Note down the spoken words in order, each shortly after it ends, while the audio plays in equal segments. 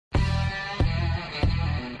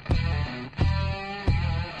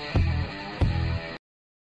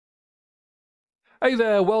Hey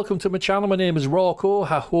there, welcome to my channel. My name is Rocco.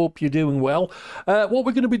 I hope you're doing well. What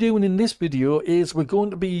we're going to be doing in this video is we're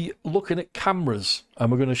going to be looking at cameras,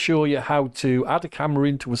 and we're going to show you how to add a camera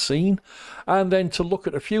into a scene, and then to look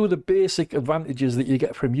at a few of the basic advantages that you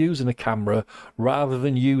get from using a camera rather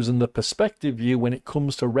than using the perspective view when it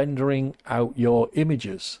comes to rendering out your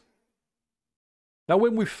images. Now,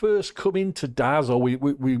 when we first come into DAZ, or we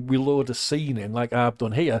load a scene in, like I've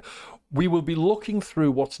done here, we will be looking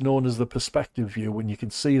through what's known as the perspective view, and you can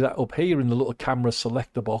see that up here in the little camera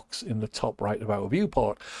selector box in the top right of our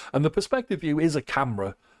viewport. And the perspective view is a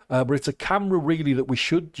camera, but it's a camera really that we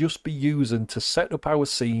should just be using to set up our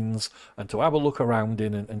scenes and to have a look around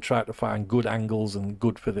in and try to find good angles and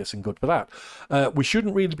good for this and good for that. We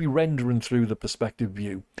shouldn't really be rendering through the perspective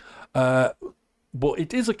view. But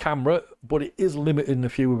it is a camera, but it is limiting a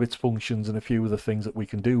few of its functions and a few of the things that we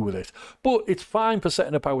can do with it. But it's fine for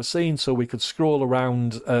setting up our scene, so we could scroll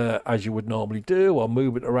around as you would normally do, or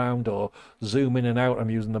move it around, or zoom in and out. I'm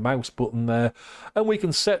using the mouse button there. And we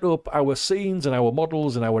can set up our scenes and our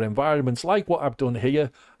models and our environments like what I've done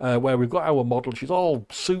here, where we've got our model. She's all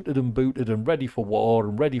suited and booted and ready for war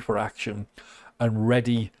and ready for action and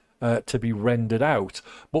ready to be rendered out.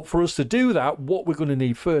 But for us to do that, what we're going to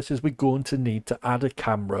need first is we're going to need to add a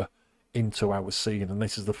camera into our scene, and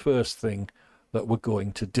this is the first thing that we're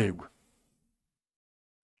going to do.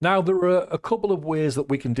 Now, there are a couple of ways that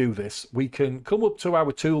we can do this. We can come up to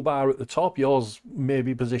our toolbar at the top. Yours may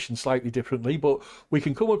be positioned slightly differently, but we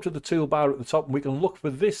can come up to the toolbar at the top and we can look for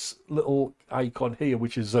this little icon here,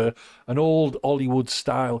 which is an old Hollywood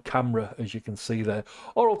style camera, as you can see there.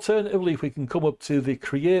 Or alternatively, if we can come up to the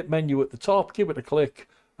create menu at the top, give it a click,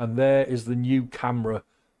 and there is the new camera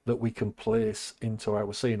that we can place into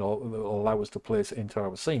our scene, or allow us to place it into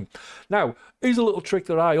our scene. Now, here's a little trick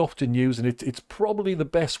that I often use, and it's probably the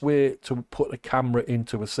best way to put a camera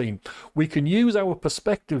into a scene. We can use our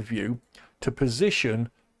perspective view to position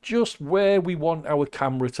just where we want our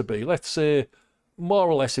camera to be. Let's say more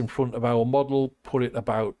or less in front of our model, put it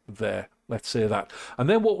about there. Let's say that. And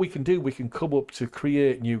then what we can do, we can come up to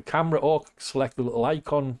create new camera, or select the little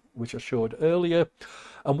icon which I showed earlier.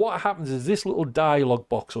 And what happens is this little dialog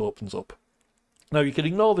box opens up. Now, you can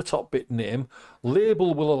ignore the top bit name.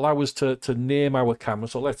 Label will allow us to name our camera.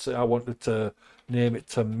 So let's say I wanted to name it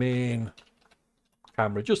to main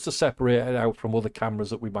camera, just to separate it out from other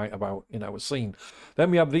cameras that we might have out in our scene.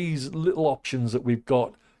 Then we have these little options that we've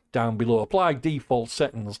got down below. Apply default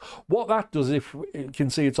settings. What that does, if you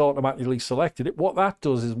can see it's automatically selected, what that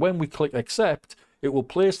does is when we click accept, it will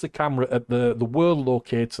place the camera at the world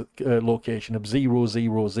location of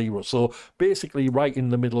 000. So basically right in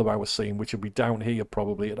the middle of our scene, which will be down here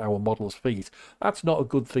probably at our model's feet. That's not a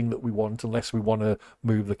good thing that we want unless we want to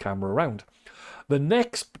move the camera around. The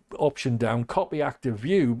next option down, copy active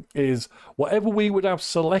view, is whatever we would have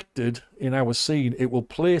selected in our scene, it will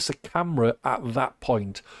place a camera at that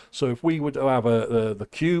point. So if we were to have the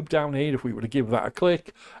cube down here, if we were to give that a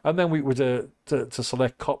click, and then we were to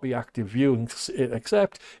select copy active view and hit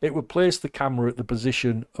accept, it would place the camera at the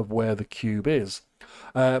position of where the cube is.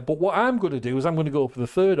 But what I'm going to do is I'm going to go for the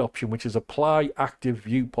third option, which is apply active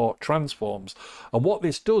viewport transforms. And what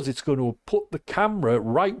this does, it's going to put the camera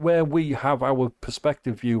right where we have our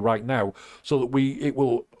perspective view right now, so that it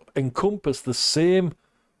will encompass the same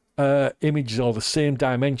images or the same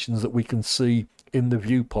dimensions that we can see in the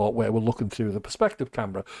viewport where we're looking through the perspective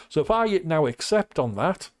camera. So if I hit now accept on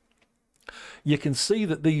that, you can see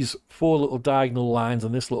that these four little diagonal lines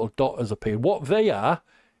and this little dot has appeared. What they are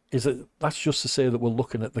is that's just to say that we're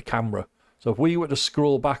looking at the camera. So if we were to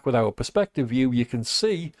scroll back with our perspective view, you can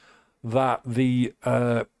see that the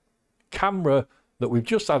camera that we've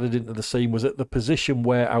just added into the scene was at the position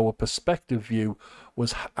where our perspective view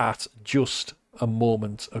was at just a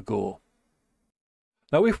moment ago.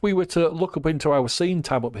 Now, if we were to look up into our scene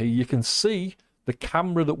tab up here, you can see the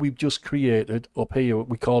camera that we've just created up here.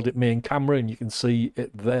 We called it main camera, and you can see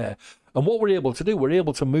it there. And what we're able to do, we're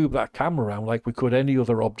able to move that camera around like we could any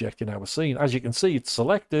other object in our scene. As you can see, it's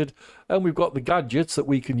selected, and we've got the gadgets that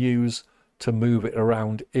we can use to move it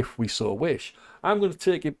around if we so wish. I'm going to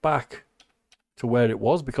take it back to where it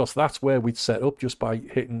was, because that's where we'd set up just by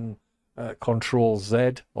hitting Control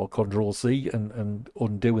Z or Control Z and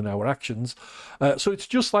undoing our actions. So it's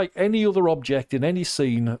just like any other object in any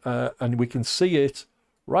scene, and we can see it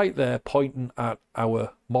right there pointing at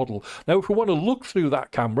our model. Now, if we want to look through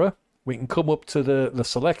that camera, we can come up to the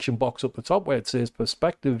selection box up the top where it says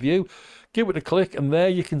perspective view, give it a click, and there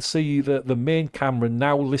you can see the main camera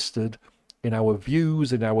now listed in our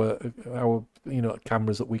views, in our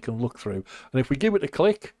cameras that we can look through. And if we give it a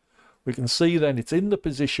click, we can see then it's in the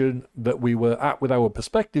position that we were at with our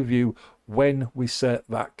perspective view when we set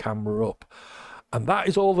that camera up. And that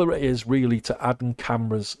is all there is really to adding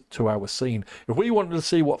cameras to our scene. If we wanted to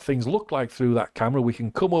see what things look like through that camera, we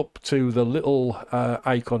can come up to the little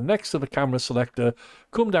icon next to the camera selector,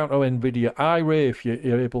 come down to NVIDIA Iray if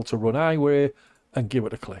you're able to run Iray, and give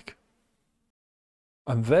it a click.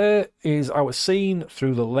 And there is our scene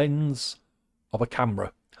through the lens of a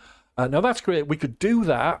camera. Now that's great. We could do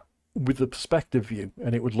that with the perspective view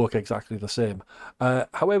and it would look exactly the same.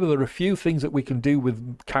 However, there are a few things that we can do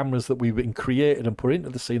with cameras that we've been created and put into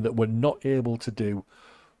the scene that we're not able to do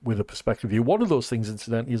with a perspective view. One of those things,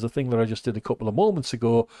 incidentally, is the thing that I just did a couple of moments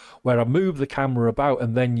ago, where I moved the camera about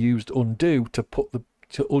and then used undo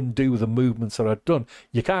to undo the movements that I'd done.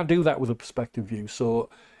 You can't do that with a perspective view. So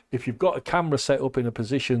if you've got a camera set up in a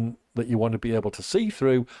position that you want to be able to see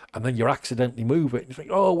through, and then you accidentally move it, and you think,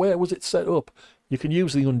 oh, where was it set up? You can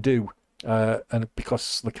use the undo, and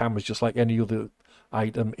because the camera's just like any other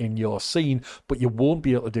item in your scene, but you won't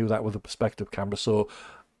be able to do that with a perspective camera. So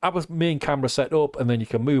have a main camera set up, and then you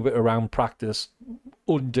can move it around, practice,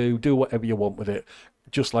 undo, do whatever you want with it,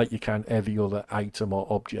 just like you can every other item or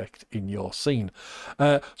object in your scene.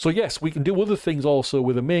 So yes, we can do other things also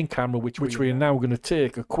with a main camera, which we are now going to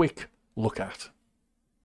take a quick look at.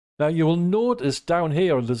 Now you will notice down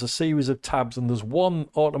here there's a series of tabs, and there's one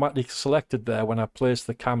automatically selected there when I place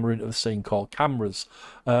the camera into the scene called cameras.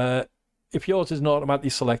 If yours isn't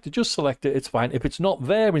automatically selected, just select it, it's fine. If it's not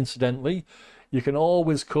there, incidentally, you can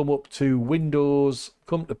always come up to Windows,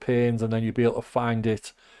 come to Panes, and then you'll be able to find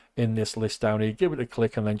it in this list down here. Give it a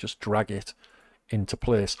click and then just drag it into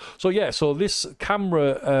place. So yeah, so this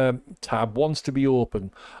camera tab wants to be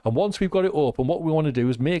open, and once we've got it open, what we want to do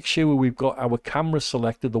is make sure we've got our camera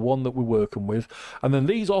selected, the one that we're working with, and then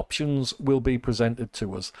these options will be presented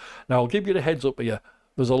to us. Now I'll give you the heads up here.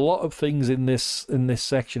 There's a lot of things in this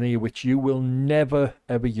section here which you will never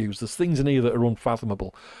ever use. There's things in here that are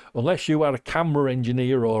unfathomable. Unless you are a camera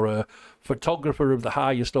engineer or a photographer of the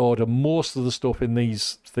highest order, most of the stuff in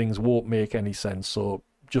these things won't make any sense, so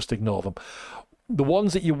just ignore them. The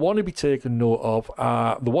ones that you want to be taking note of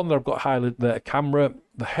are the one that I've got highlighted there, camera,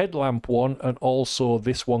 the headlamp one, and also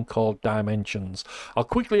this one called dimensions. I'll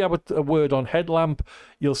quickly have a word on headlamp.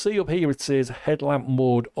 You'll see up here it says headlamp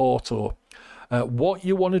mode auto. What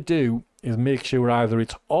you want to do is make sure either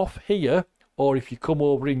it's off here, or if you come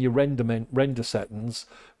over in your render settings,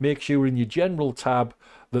 make sure in your general tab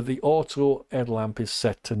that the auto headlamp is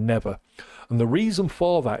set to never. And the reason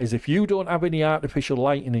for that is if you don't have any artificial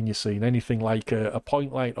lighting in your scene, anything like a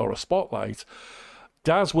point light or a spotlight,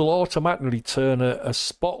 DAS will automatically turn a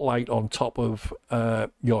spotlight on top of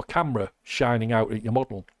your camera shining out at your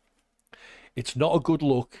model. It's not a good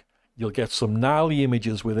look. You'll get some gnarly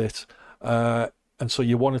images with it. And so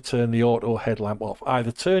you want to turn the auto headlamp off.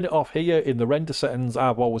 Either turn it off here in the render settings,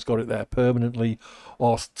 I've always got it there permanently,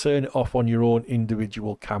 or turn it off on your own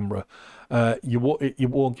individual camera. You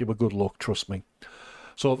won't give a good look, trust me.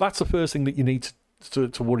 So that's the first thing that you need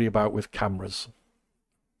to worry about with cameras.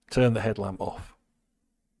 Turn the headlamp off.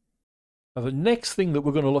 Now the next thing that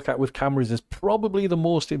we're going to look at with cameras is probably the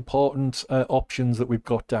most important options that we've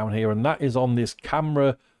got down here, and that is on this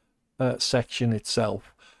camera section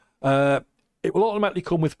itself. It will automatically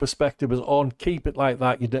come with perspective as on. Keep it like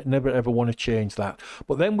that. You never ever want to change that.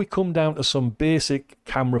 But then we come down to some basic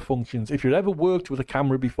camera functions. If you've ever worked with a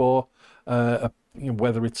camera before,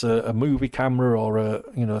 whether it's a movie camera or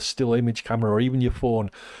a still image camera or even your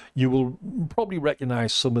phone, you will probably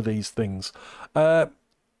recognize some of these things.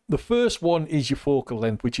 The first one is your focal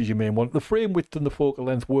length, which is your main one. The frame width and the focal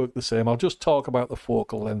length work the same. I'll just talk about the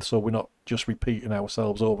focal length so we're not just repeating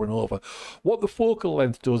ourselves over and over. What the focal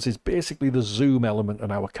length does is basically the zoom element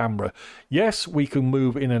on our camera. Yes, we can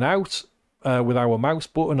move in and out with our mouse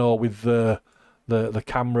button or with the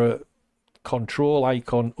camera control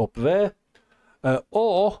icon up there,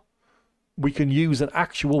 or we can use an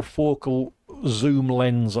actual focal zoom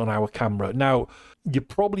lens on our camera. Now, you're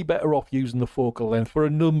probably better off using the focal length for a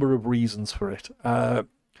number of reasons for it.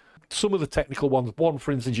 Some of the technical ones, one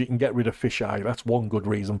for instance, you can get rid of fisheye. That's one good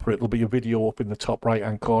reason for it. There'll be a video up in the top right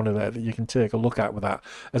hand corner there that you can take a look at with that,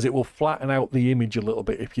 as it will flatten out the image a little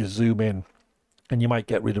bit if you zoom in, and you might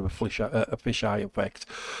get rid of a fisheye effect.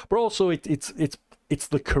 But also it's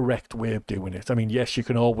the correct way of doing it. I mean, yes, you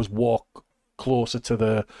can always walk closer to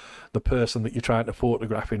the person that you're trying to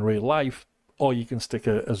photograph in real life, or you can stick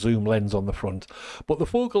a zoom lens on the front. But the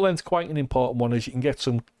focal length is quite an important one, as you can get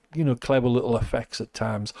some clever little effects at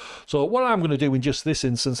times. So what I'm going to do in just this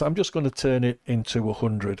instance, I'm just going to turn it into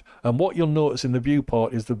 100. And what you'll notice in the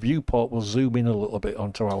viewport is the viewport will zoom in a little bit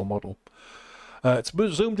onto our model. It's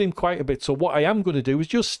zoomed in quite a bit, so what I am going to do is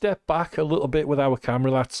just step back a little bit with our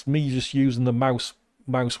camera. That's me just using the mouse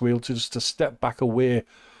wheel just to step back away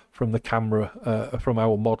from the camera, from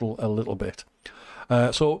our model a little bit.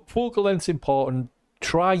 So focal length's important.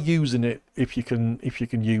 Try using it if you can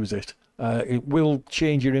use it. It will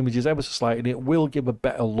change your images ever so slightly, and it will give a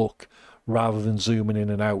better look rather than zooming in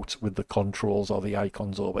and out with the controls or the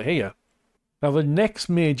icons over here. Now the next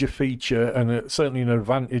major feature, and certainly an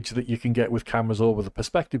advantage that you can get with cameras over the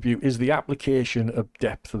perspective view, is the application of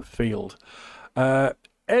depth of field.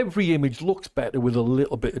 Every image looks better with a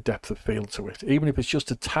little bit of depth of field to it, even if it's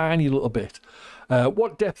just a tiny little bit.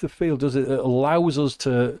 What depth of field does, it allows us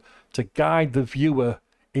to guide the viewer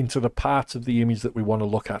into the parts of the image that we want to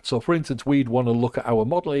look at. So for instance, we'd want to look at our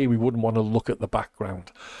model here, we wouldn't want to look at the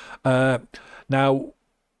background. Now,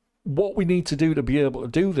 what we need to do to be able to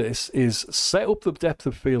do this is set up the depth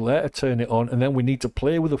of field there to turn it on, and then we need to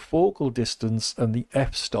play with the focal distance and the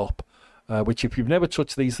f-stop, which if you've never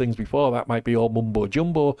touched these things before, that might be all mumbo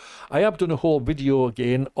jumbo. I have done a whole video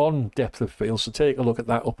again on depth of field, so take a look at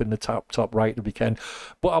that up in the top right if you can.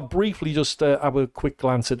 But I'll briefly just have a quick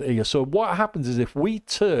glance at it here. So what happens is if we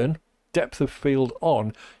turn depth of field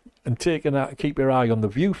on and keep your eye on the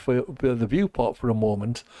viewport for a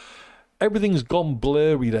moment, everything's gone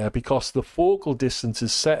blurry there because the focal distance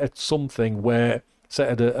is set at something where,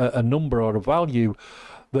 set at a number or a value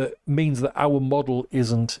that means that our model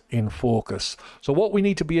isn't in focus. So what we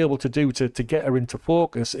need to be able to do to get her into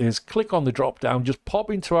focus is click on the drop down, just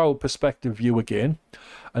pop into our perspective view again,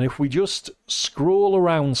 and if we just scroll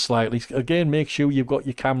around slightly, again make sure you've got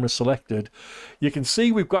your camera selected, you can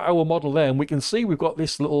see we've got our model there, and we can see we've got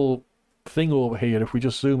this little thing over here. If we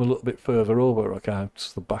just zoom a little bit further over, okay,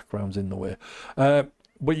 just the background's in the way,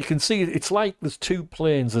 but you can see it's like there's two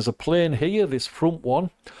planes. There's a plane here, this front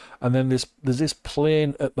one, and then there's this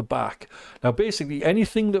plane at the back. Now basically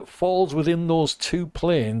anything that falls within those two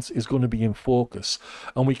planes is going to be in focus,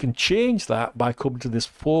 and we can change that by coming to this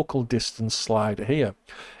focal distance slider here.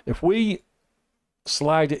 If we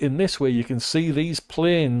slide it in this way, you can see these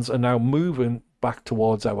planes are now moving back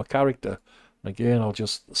towards our character. Again, I'll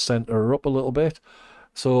just center her up a little bit,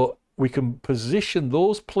 so we can position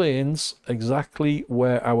those planes exactly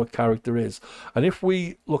where our character is. And if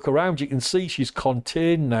we look around, you can see she's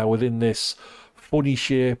contained now within this funny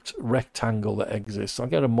shaped rectangle that exists. I'll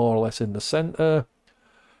get her more or less in the center.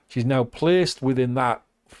 She's now placed within that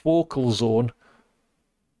focal zone,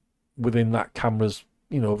 within that camera's,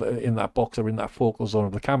 you know, in that box or in that focal zone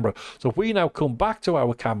of the camera. So if we now come back to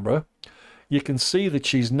our camera, you can see that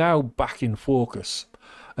she's now back in focus.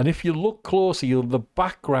 And if you look closely, the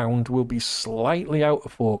background will be slightly out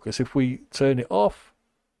of focus. If we turn it off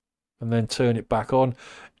and then turn it back on,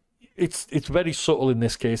 it's very subtle in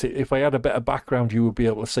this case. If I had a better background, you would be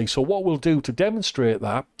able to see. So what we'll do to demonstrate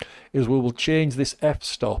that is we will change this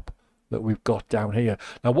f-stop that we've got down here.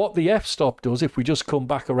 Now what the f-stop does, if we just come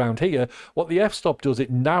back around here, what the f-stop does, it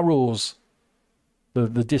narrows the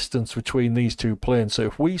distance between these two planes. So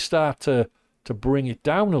if we start to bring it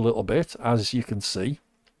down a little bit, as you can see,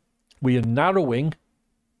 we are narrowing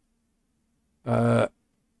the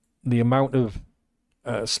amount of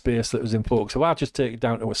space that was in focus. So I'll just take it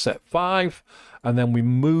down to a set 5, and then we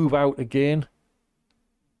move out again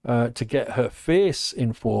to get her face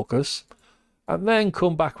in focus, and then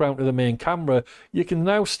come back around to the main camera. You can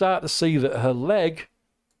now start to see that her leg,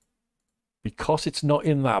 because it's not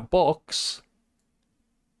in that box,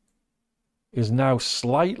 is now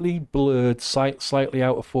slightly blurred, slightly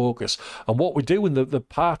out of focus. And what we're doing, the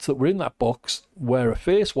parts that were in that box, where a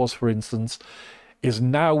face was, for instance, is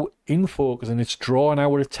now in focus, and it's drawing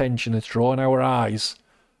our attention, it's drawing our eyes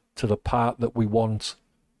to the part that we want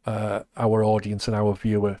our audience and our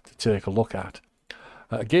viewer to take a look at.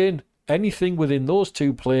 Again, anything within those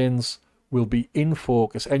two planes will be in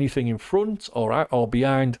focus. Anything in front or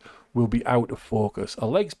behind will be out of focus. A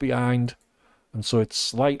leg's behind, and so it's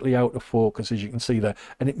slightly out of focus, as you can see there,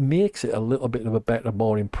 and it makes it a little bit of a better,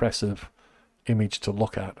 more impressive image to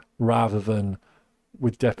look at, rather than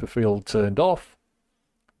with depth of field turned off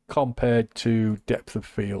compared to depth of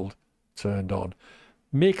field turned on.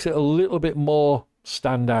 Makes it a little bit more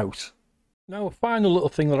stand out. Now a final little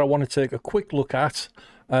thing that I want to take a quick look at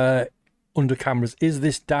under cameras is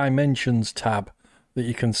this dimensions tab that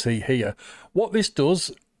you can see here. What this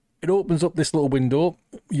does, it opens up this little window,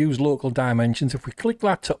 use local dimensions. If we click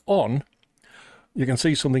that to on, you can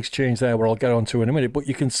see something's changed there, where I'll get onto in a minute, but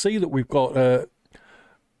you can see that we've got an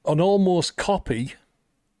almost copy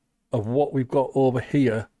of what we've got over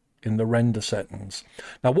here in the render settings.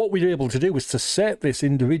 Now what we're able to do is to set this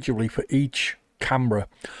individually for each camera.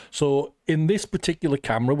 So in this particular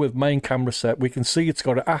camera with main camera set, we can see it's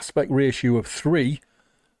got an aspect ratio of 3,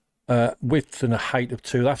 width and a height of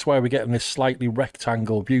 2. That's why we're getting this slightly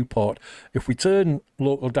rectangle viewport. If we turn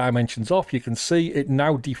local dimensions off, you can see it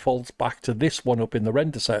now defaults back to this one up in the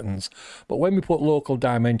render settings. But when we put local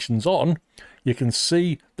dimensions on, you can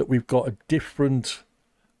see that we've got a different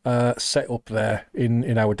setup there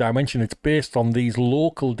in our dimension. It's based on these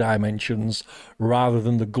local dimensions rather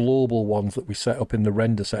than the global ones that we set up in the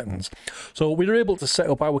render settings. So we're able to set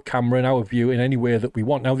up our camera and our view in any way that we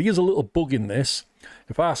want. Now there's a little bug in this.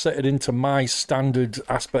 If I set it into my standard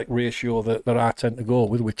aspect ratio that I tend to go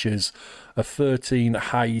with, which is a 13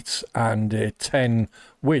 height and a 10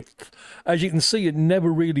 width, as you can see, it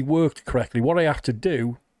never really worked correctly. What I have to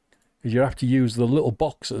do is you have to use the little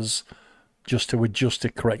boxes just to adjust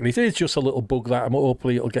it correctly. It is just a little bug that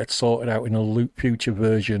hopefully it'll get sorted out in a future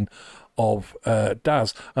version of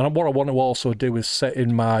DAS. And what I want to also do is set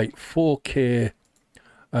in my 4K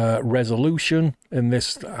resolution in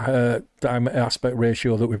this aspect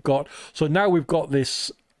ratio that we've got. So now we've got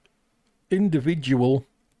this individual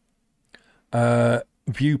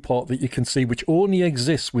viewport that you can see, which only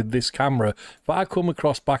exists with this camera. If I come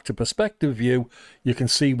across back to perspective view, you can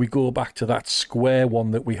see we go back to that square one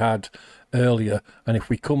that we had earlier, and if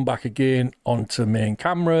we come back again onto main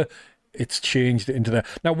camera, it's changed it into there.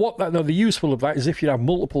 Now the useful of that is if you have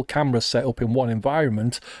multiple cameras set up in one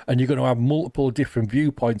environment and you're going to have multiple different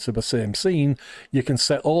viewpoints of the same scene, you can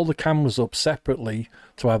set all the cameras up separately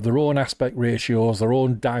to have their own aspect ratios, their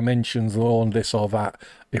own dimensions, their own this or that,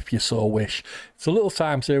 if you so wish. It's a little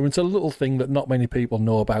time saver. It's a little thing that not many people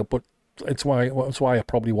know about, but it's why I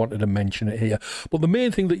probably wanted to mention it here. But the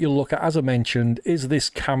main thing that you'll look at, as I mentioned, is this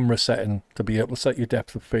camera setting to be able to set your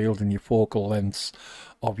depth of field and your focal lengths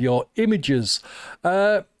of your images.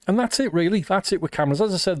 And that's it, really. That's it with cameras.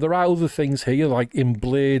 As I said, there are other things here, like in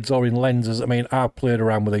blades or in lenses. I mean, I've played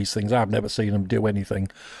around with these things. I've never seen them do anything.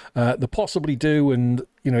 They possibly do, and,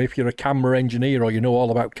 you know, if you're a camera engineer or you know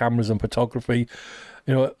all about cameras and photography,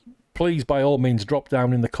 you know, please, by all means, drop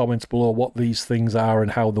down in the comments below what these things are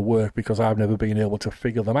and how they work, because I've never been able to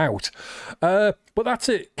figure them out. But that's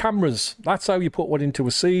it. Cameras. That's how you put one into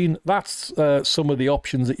a scene. That's some of the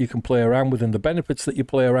options that you can play around with and the benefits that you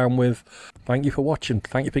play around with. Thank you for watching.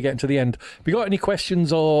 Thank you for getting to the end. If you got any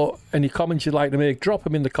questions or any comments you'd like to make, drop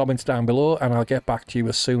them in the comments down below and I'll get back to you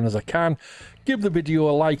as soon as I can. Give the video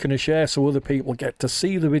a like and a share so other people get to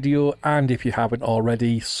see the video, and if you haven't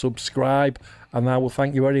already, subscribe, and I will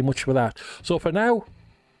thank you very much for that. So for now,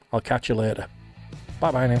 I'll catch you later.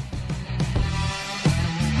 Bye bye now.